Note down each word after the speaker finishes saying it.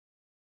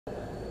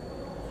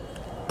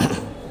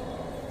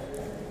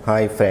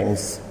Hi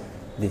friends,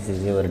 this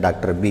is your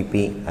Dr.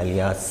 BP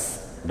alias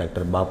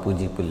Dr.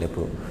 Bapuji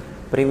Pullepu.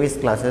 Previous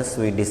classes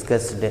we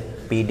discussed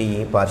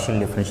PDE partial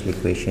differential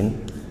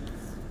equation,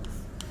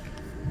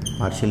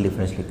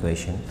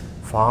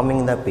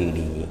 forming the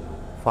PDE.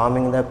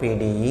 Forming the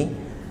PDE,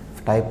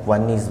 type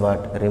 1 is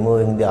what?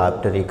 Removing the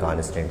arbitrary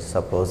constants.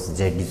 Suppose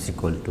z is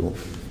equal to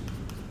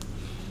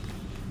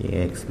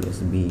ax plus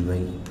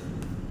by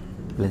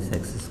plus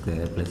x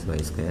square plus y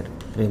square.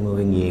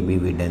 Removing a, b,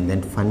 we done.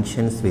 Then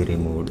functions we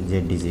removed. Z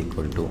is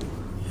equal to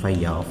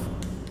phi of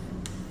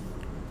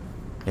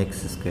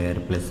x square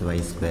plus y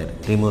square.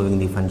 Removing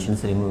the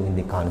functions, removing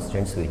the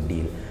constants, we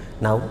deal.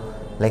 Now,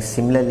 like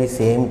similarly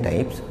same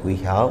types, we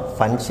have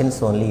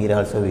functions only. Here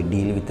also we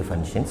deal with the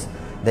functions.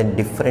 Then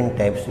different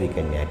types we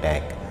can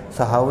attack.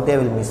 So how they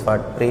will miss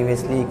what?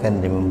 Previously you can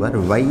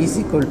remember y is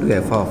equal to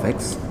f of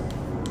x.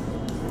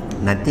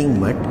 Nothing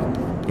but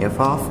f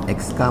of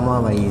x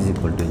comma y is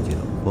equal to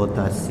 0. Both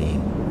are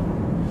same.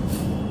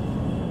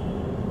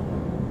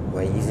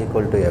 Y is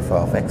equal to f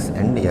of x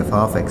and f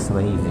of x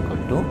y is equal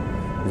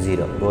to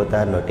 0. Both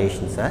are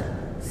notations are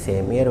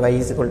same. Here y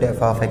is equal to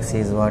f of x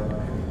is what?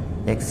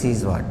 X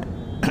is what?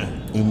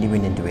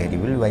 Independent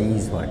variable. Y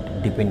is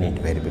what? Dependent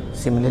variable.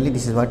 Similarly,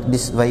 this is what?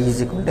 This y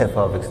is equal to f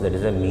of x. That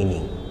is the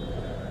meaning.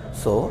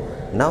 So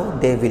now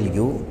they will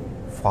give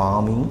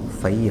forming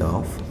phi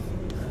of.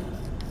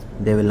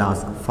 They will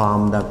ask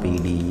form the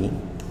PDE.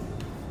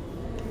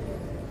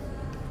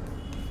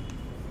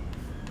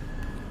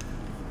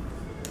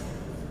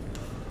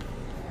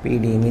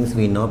 PDE means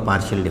we know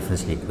partial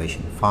differential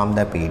equation. Form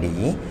the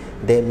PDE.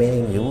 They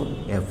may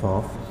give f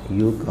of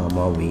u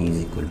comma v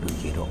is equal to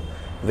 0.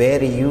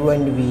 Where u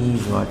and v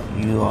is what?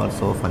 U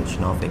also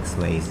function of x,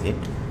 y, z.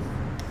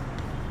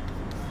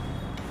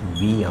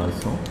 V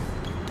also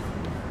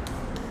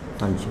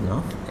function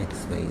of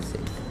x, y, z.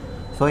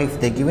 So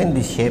if they given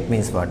this shape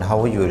means what?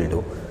 How you will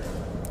do?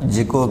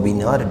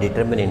 Jacobian or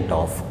determinant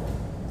of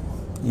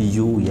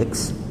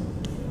ux,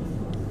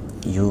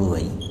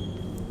 uy,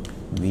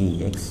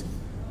 vx,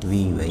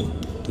 vy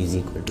is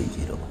equal to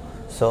 0.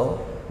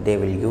 So they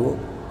will give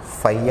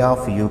phi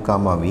of u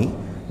comma v,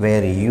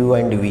 where u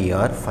and v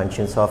are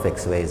functions of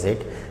x, y, z.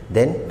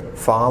 Then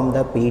form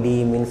the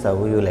PDE means how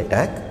you will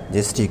attack.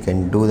 Just you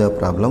can do the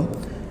problem.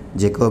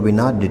 Jacobian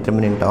or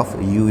determinant of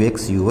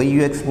ux,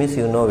 uy. Ux means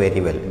you know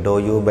very well. Dou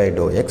u by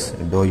dou x,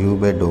 dou u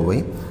by dou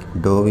y,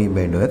 dou v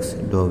by dou x,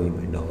 dou v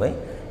by dou y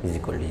is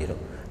equal to 0.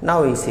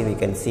 Now we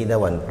can see the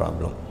one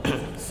problem.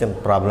 Some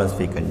problems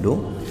we can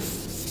do.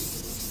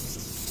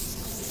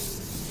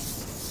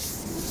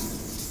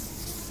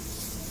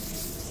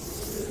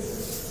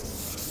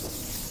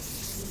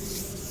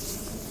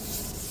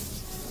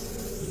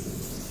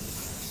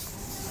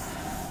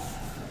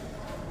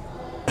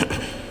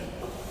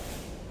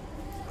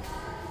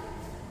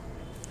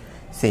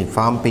 See,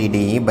 form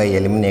PDE by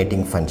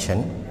eliminating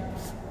function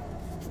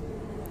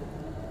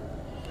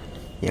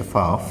f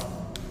of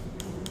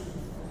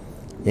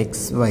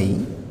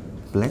xy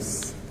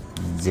plus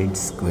z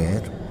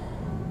square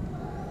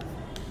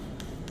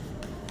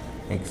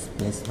x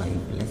plus y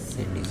plus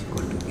z is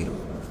equal to 0.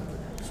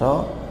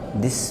 So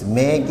this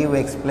may give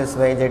x plus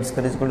y z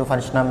square is equal to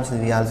function of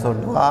we also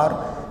do,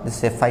 or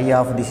this phi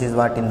of this is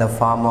what in the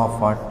form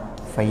of what?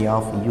 Phi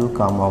of u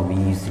comma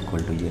v is equal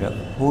to 0.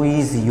 Who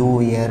is u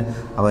here?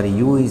 Our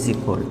u is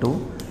equal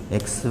to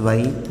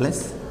xy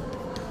plus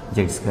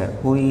z square.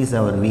 Who is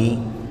our v?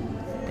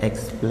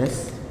 X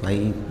plus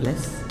y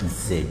plus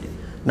z.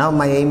 Now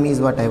my aim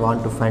is what? I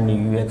want to find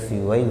ux,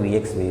 uy,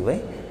 vx,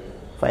 vy.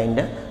 Find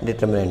a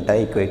determinant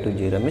I equal to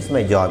 0 means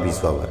my job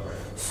is over.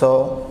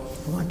 So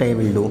what I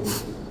will do?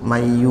 My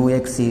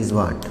ux is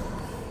what?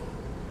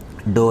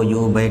 Dou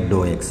u by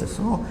dou x.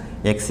 So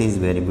x is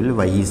variable,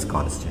 y is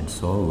constant.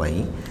 So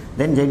y.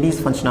 Then z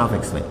is function of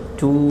xy.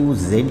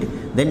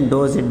 2z. Then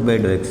dou z by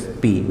dou x.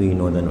 P. We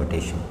know the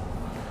notation.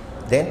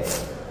 Then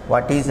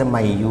what is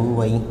my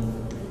uy?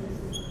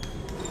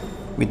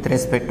 With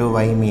respect to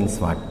y means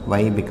what?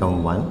 Y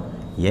become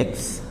 1.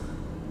 X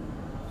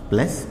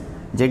plus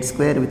z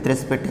square with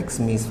respect to x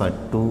means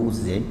what?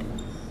 2z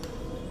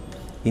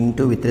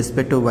into with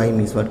respect to y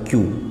means what?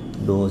 Q.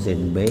 Dou z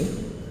by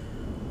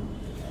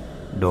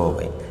dou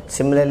y.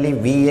 Similarly,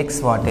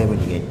 Vx what I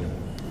will get?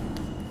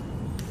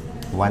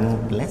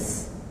 1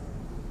 plus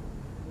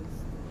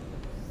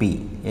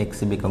P.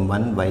 X become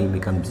 1, y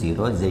become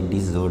 0, z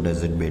is dou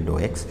z by dou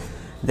x.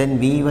 Then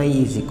Vy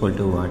is equal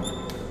to what?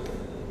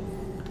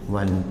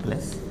 1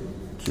 plus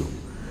Q.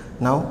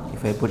 Now,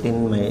 if I put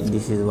in my,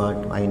 this is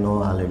what I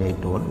know already I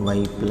told,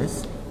 y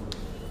plus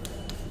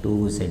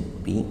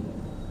 2zp,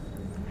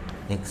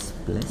 x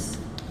plus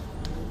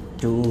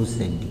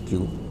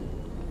 2zq,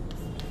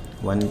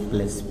 1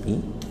 plus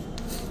P,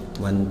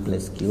 1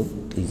 plus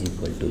Q is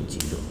equal to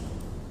 0.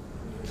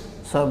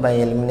 So by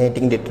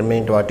eliminating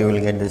determinant, what you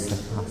will get?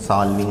 This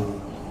solving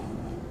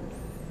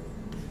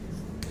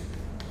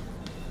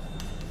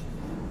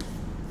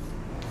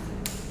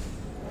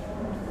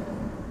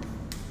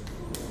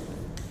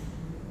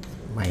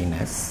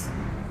minus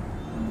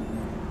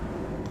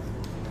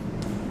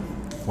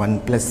 1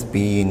 plus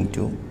p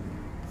into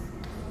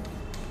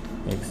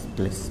x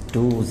plus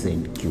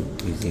 2zq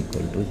is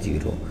equal to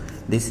 0.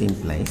 This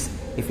implies,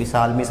 if you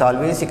solve means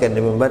always you can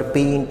remember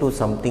p into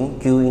something,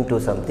 q into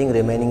something,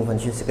 remaining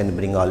functions you can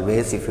bring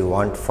always. If you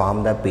want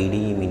form the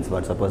PDE means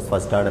what, suppose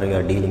first order you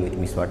are dealing with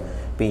means what,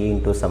 p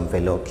into some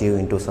fellow, q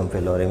into some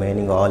fellow,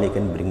 remaining all you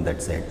can bring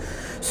that side.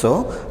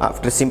 So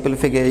after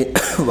simplifying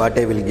what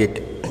I will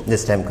get,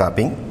 this time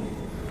copying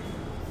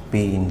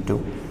p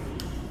into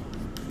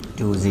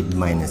 2z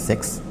minus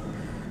x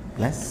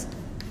plus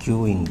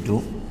q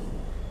into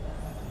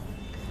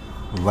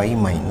y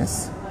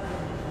minus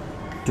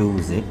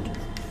 2z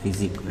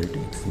is equal to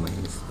x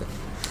minus y.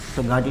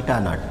 So got it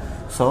or not?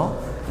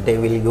 So they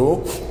will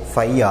go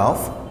phi of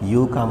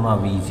u comma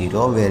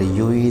v0, where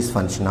u is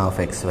function of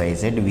x y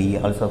z, v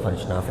also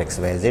function of x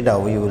y z.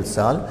 How you will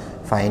solve?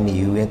 Find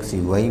ux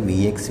uy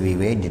vx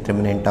vy,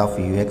 determinant of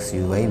ux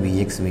uy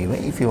vx vy.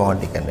 If you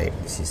want you can write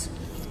this is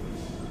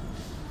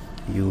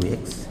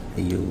ux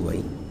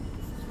uy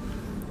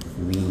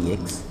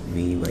vx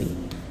vy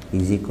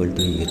is equal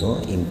to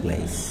 0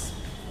 implies,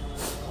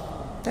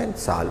 then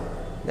solve,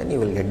 then you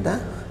will get the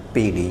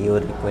PD, your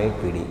required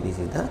PD. This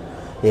is the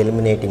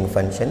eliminating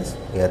functions,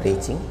 we are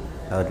reaching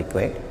our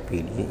required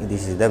PD.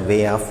 This is the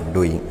way of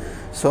doing.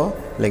 So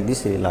like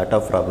this a lot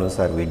of problems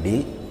are we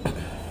deal.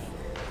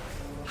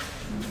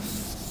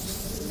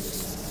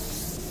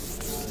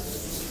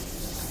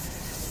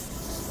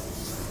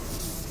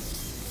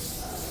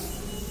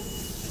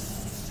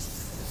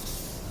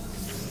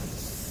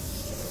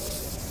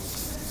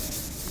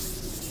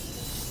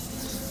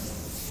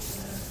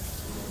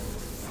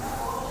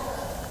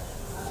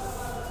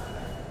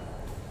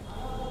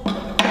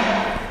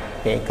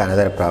 Take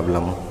another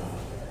problem.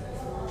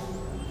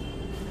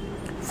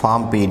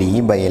 Form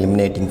PDE by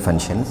eliminating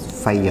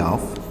functions phi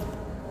of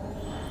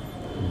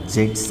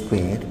z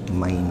square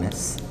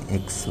minus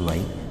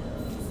xy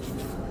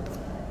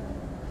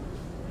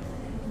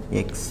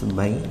x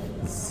by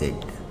z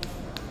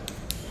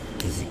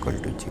is equal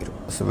to 0.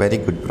 So very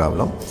good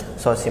problem.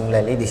 So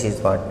similarly this is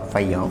what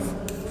phi of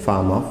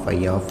form of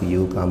phi of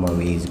u comma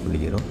v is equal to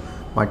 0.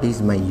 What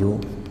is my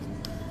u?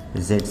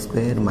 Z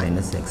square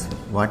minus x.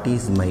 What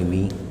is my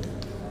v?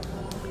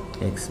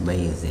 X by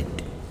z.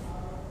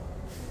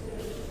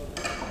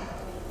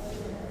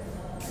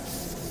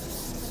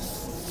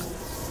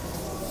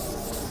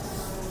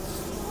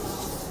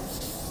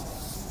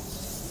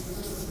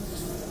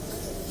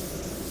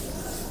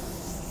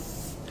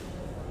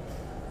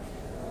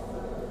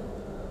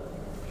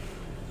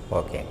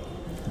 Okay.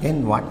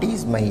 Then what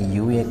is my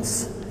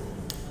ux?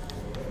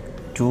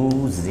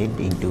 2z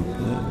into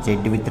p.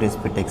 Z with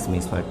respect to x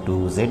means what?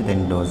 2z,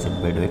 then dou z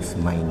by dou x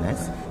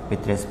minus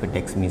with respect to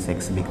x means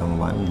x become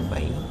 1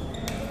 by,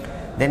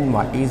 then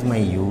what is my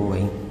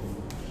uy?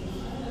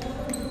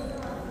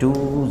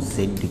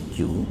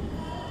 2zq,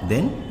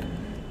 then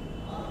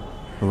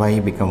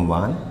y become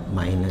 1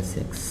 minus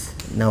x.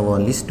 Now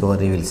only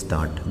story will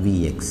start.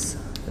 Vx.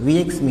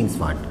 Vx means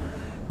what?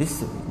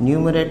 This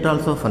numerator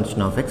also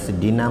function of x,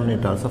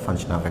 denominator also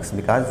function of x,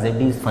 because z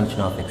is function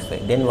of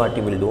xy. Then what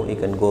you will do? You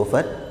can go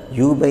for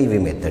u by v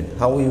method.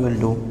 How you will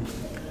do?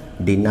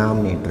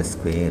 Denominator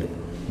square,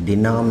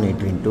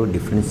 denominator into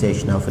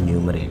differentiation of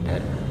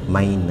numerator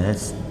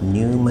minus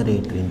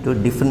numerator into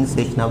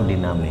differentiation of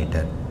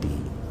denominator.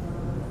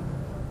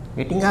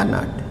 Getting or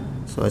not?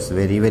 So it's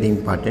very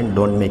important,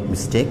 don't make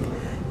mistake.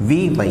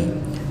 Vy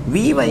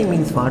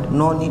means what?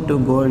 No need to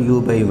go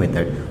u by u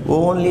method,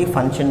 only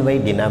function by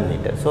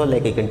denominator. So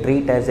like you can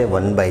treat as a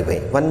 1 by y.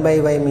 1 by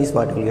y means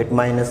what? You will get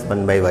minus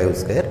 1 by y whole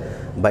square,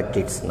 but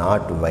it's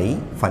not y,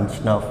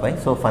 function of y,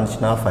 so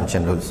function of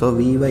function rule. So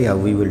vy how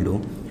we will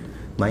do?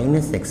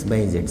 Minus x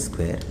by z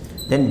square,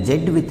 then z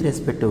with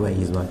respect to y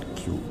is what?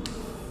 Q.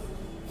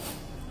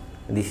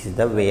 This is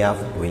the way of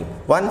doing.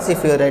 Once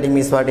if you are writing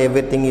means what?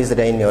 Everything is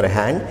in your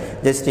hand,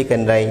 just you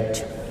can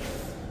write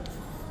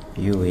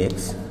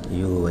ux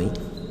uy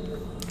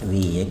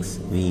vx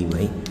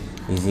vy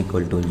is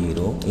equal to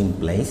 0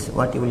 implies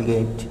what you will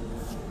get?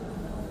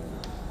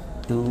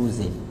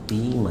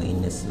 2zp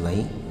minus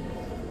y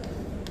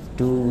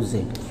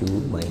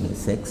 2zq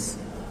minus x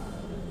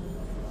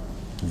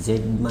z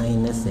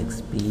minus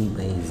xp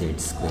by z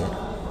square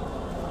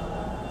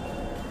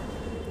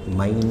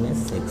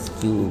minus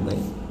xq by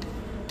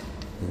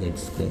z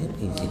square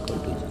is equal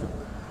to 0.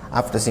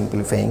 After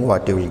simplifying,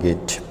 what you will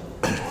get?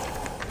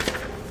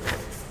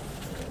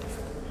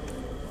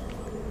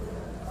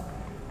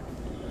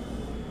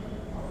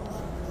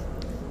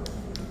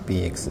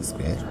 Px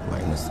square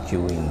minus q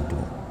into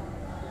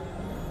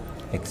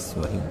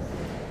xy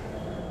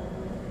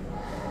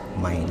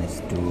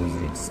minus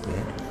 2z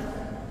square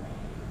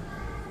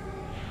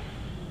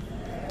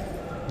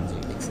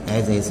zx.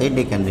 As I said,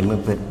 you can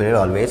remember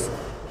always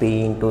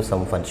p into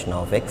some function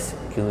of x,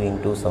 q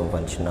into some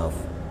function of,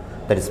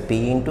 that is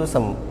p into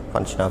some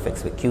function of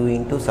x, q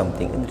into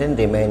something, then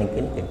remaining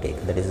you can take.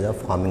 That is the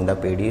forming the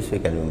PDE, so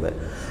you can remember.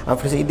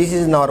 After see, this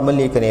is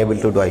normally you can able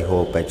to do, I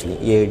hope actually,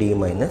 AD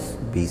minus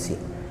BC.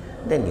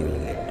 Then you will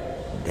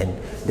get Then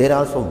there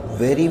also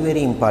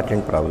very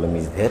important problem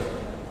is there.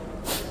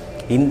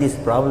 In this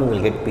problem you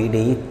will get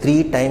PDE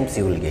 3 times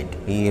you will get.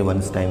 Here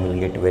once time you will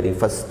get, very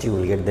first you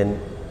will get, then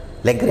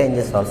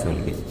Lagrange's also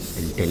will get.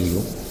 I will tell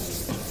you.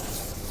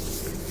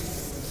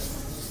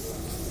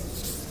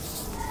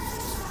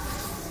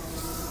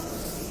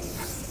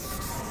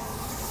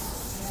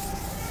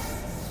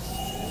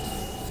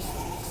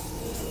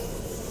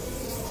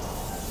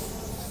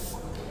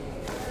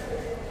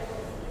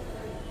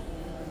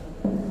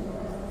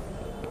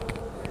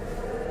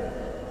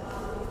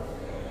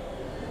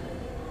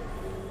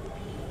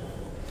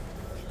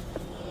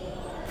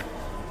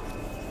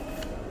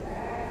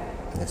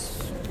 Yes.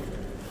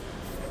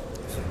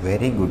 So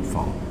very good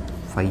form.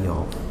 Phi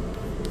of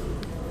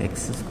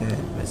x square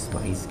plus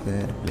y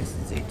square plus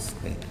z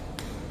square.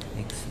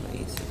 X,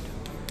 y, z.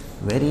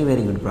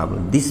 Very good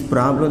problem. This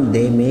problem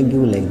they may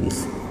give like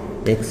this.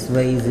 X,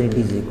 y, z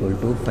is equal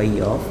to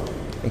phi of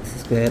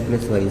x square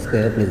plus y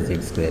square plus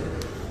z square.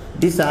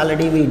 This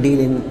already we did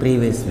in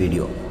previous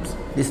video.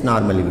 This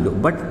normally we do.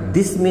 But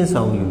this means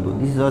how you do.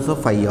 This is also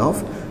phi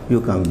of,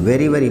 you come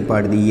very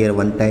important. Here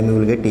one time you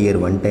will get, here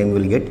one time you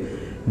will get.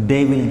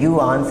 They will give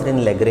answer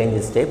in Lagrange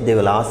step. They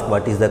will ask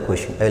what is the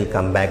question. I will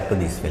come back to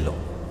this fellow.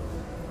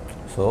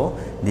 So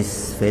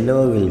this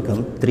fellow will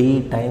come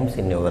 3 times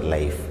in your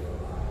life.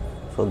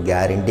 So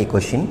guarantee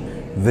question,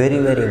 very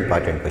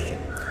important question.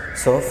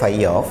 So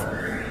phi of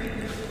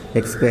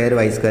x square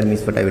y square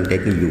means what I will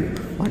take u.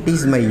 What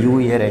is my u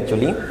here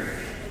actually?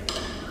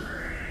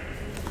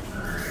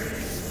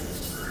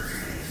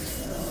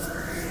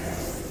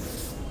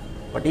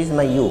 What is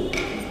my u?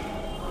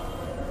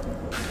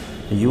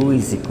 U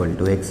is equal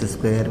to x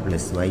square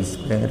plus y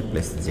square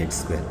plus z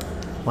square.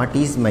 What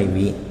is my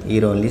v?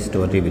 Here only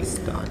story will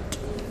start.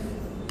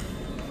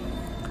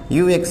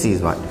 Ux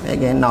is what?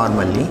 Again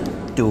normally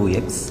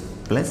 2x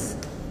plus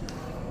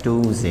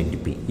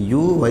 2zp.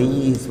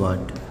 Uy is what?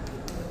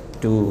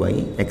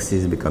 2y. X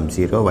is become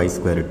 0. Y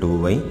square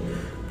 2y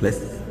plus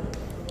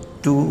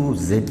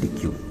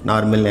 2zq.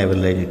 Normally I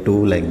will write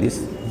 2 like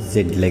this,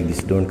 z like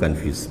this. Don't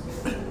confuse.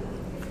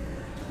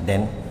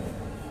 Then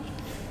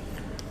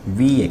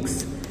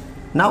Vx.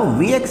 Now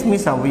Vx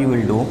means how we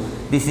will do.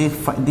 This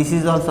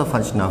is also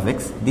function of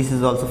x. This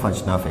is also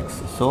function of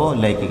x. So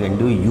like you can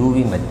do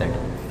UV method.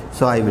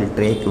 So I will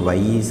take y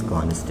is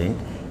constant,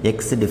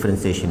 x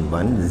differentiation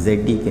 1, z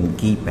you can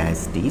keep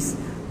as it is,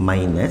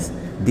 minus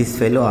this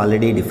fellow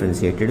already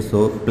differentiated.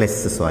 So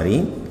plus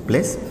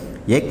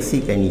x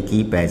you can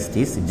keep as it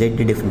is, z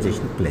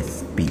differentiation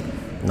plus p,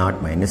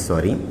 not minus,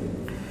 sorry.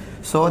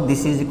 So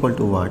this is equal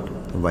to what?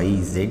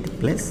 Yz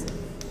plus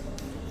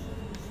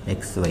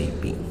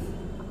xyp.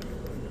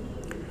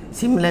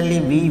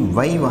 Similarly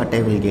Vy, what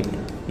I will get?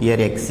 Here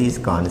x is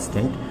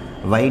constant,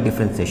 y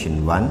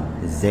differentiation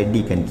 1, z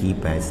you can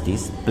keep as it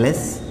is,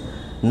 plus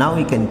now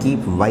we can keep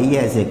y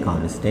as a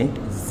constant,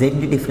 z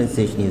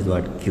differentiation is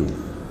what? Q.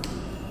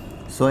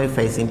 So if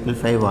I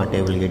simplify, what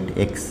I will get?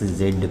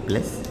 xz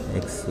plus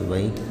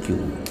xyq.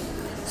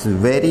 So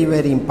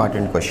very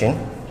important question.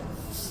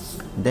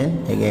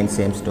 Then again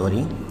same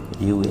story,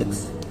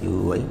 ux,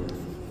 uy,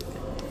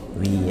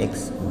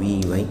 vx,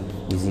 vy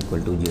is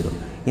equal to 0.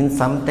 In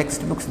some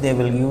textbooks they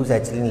will use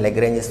actually in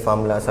Lagrange's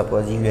formula.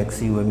 Suppose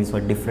ux, uy means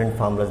what different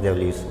formulas they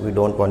will use. We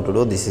don't want to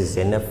do. This is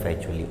enough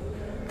actually.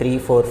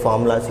 3-4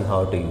 formulas you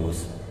have to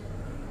use.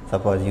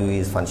 Suppose u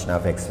is function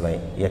of xy,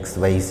 x,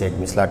 y, z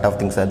means lot of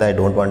things are there. I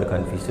don't want to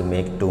confuse you,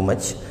 make too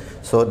much.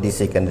 So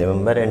this you can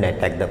remember and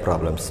attack the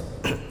problems.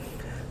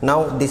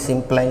 Now this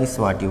implies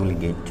what you will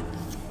get.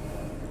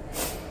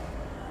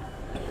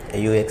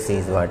 Ux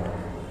is what?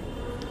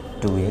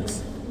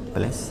 2x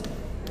plus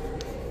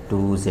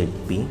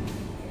 2zp,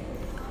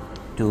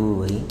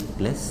 2y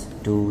plus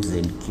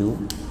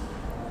 2zq,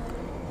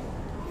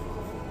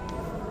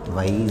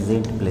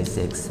 yz plus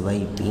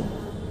xyp,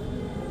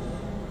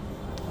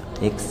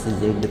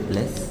 xz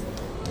plus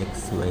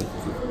xyq.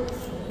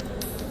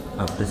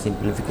 After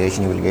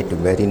simplification you will get a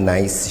very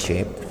nice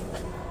shape.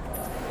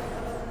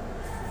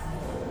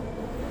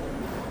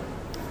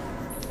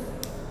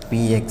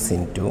 Px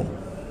into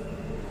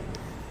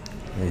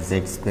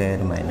z square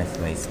minus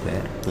y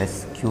square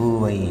plus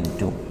qy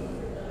into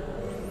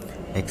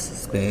x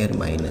square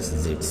minus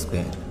z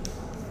square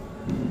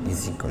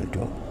is equal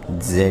to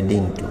z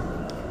into.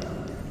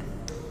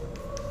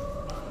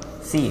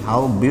 See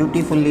how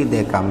beautifully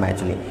they come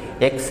actually.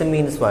 X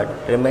means what?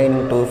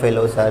 Remaining two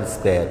fellows are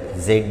square.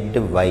 Z,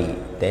 y,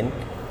 then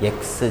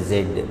x,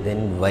 z,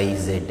 then y,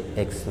 z,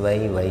 x,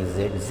 y, y,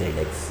 z, z,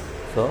 x.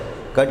 So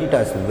cut it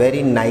as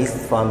very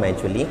nice form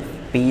actually.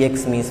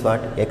 Px means what?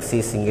 X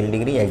is single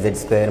degree, xz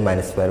square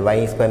minus square,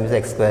 y square means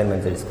x square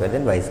minus z square,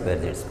 then y square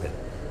z square.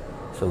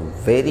 So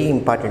very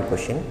important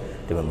question,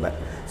 remember.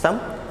 Some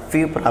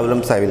few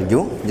problems I will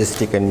give, just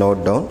take a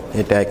note down,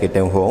 attack it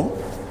at home.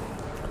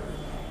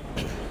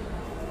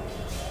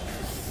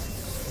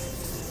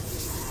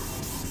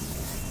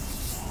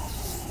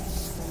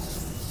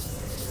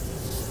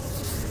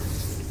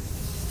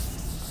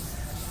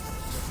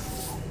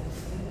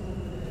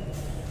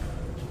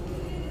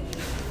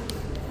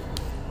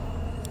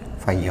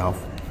 phi of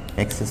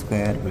x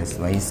square plus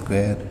y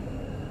square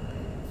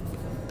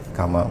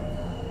comma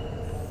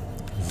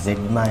z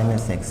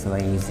minus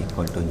xy is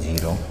equal to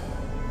 0,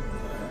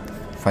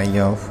 phi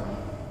of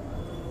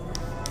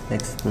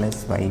x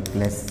plus y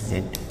plus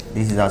z.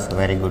 This is also a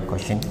very good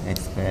question.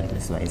 X square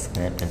plus y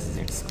square plus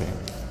z square,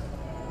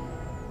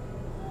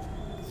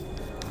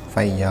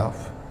 phi of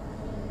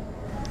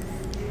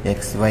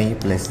xy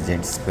plus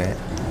z square,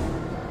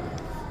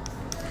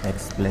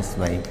 x plus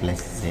y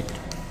plus z,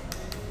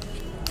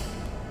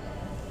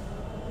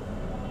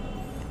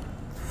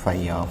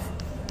 phi of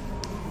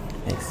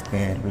x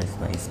square plus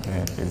y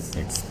square plus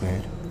z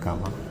square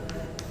comma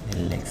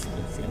lx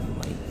plus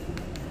my.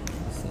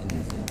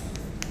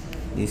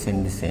 This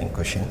and the same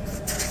question.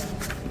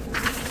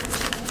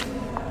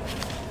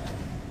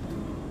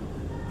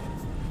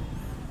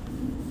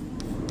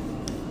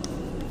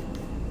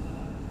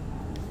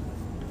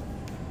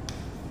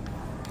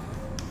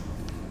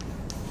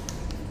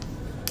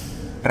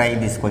 Try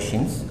these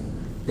questions.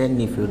 Then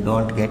if you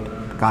don't get,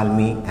 call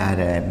me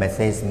or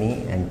message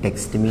me and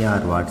text me or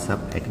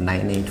WhatsApp at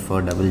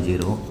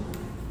 98400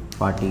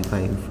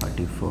 45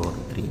 44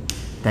 3.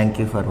 Thank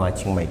you for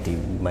watching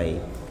my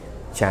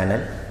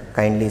channel.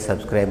 Kindly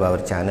subscribe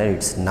our channel.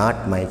 It's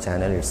not my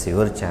channel, it's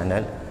your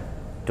channel.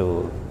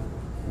 To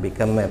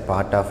become a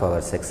part of our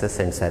success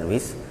and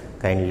service,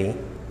 kindly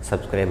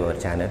subscribe our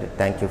channel.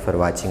 Thank you for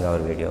watching our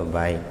video.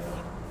 Bye.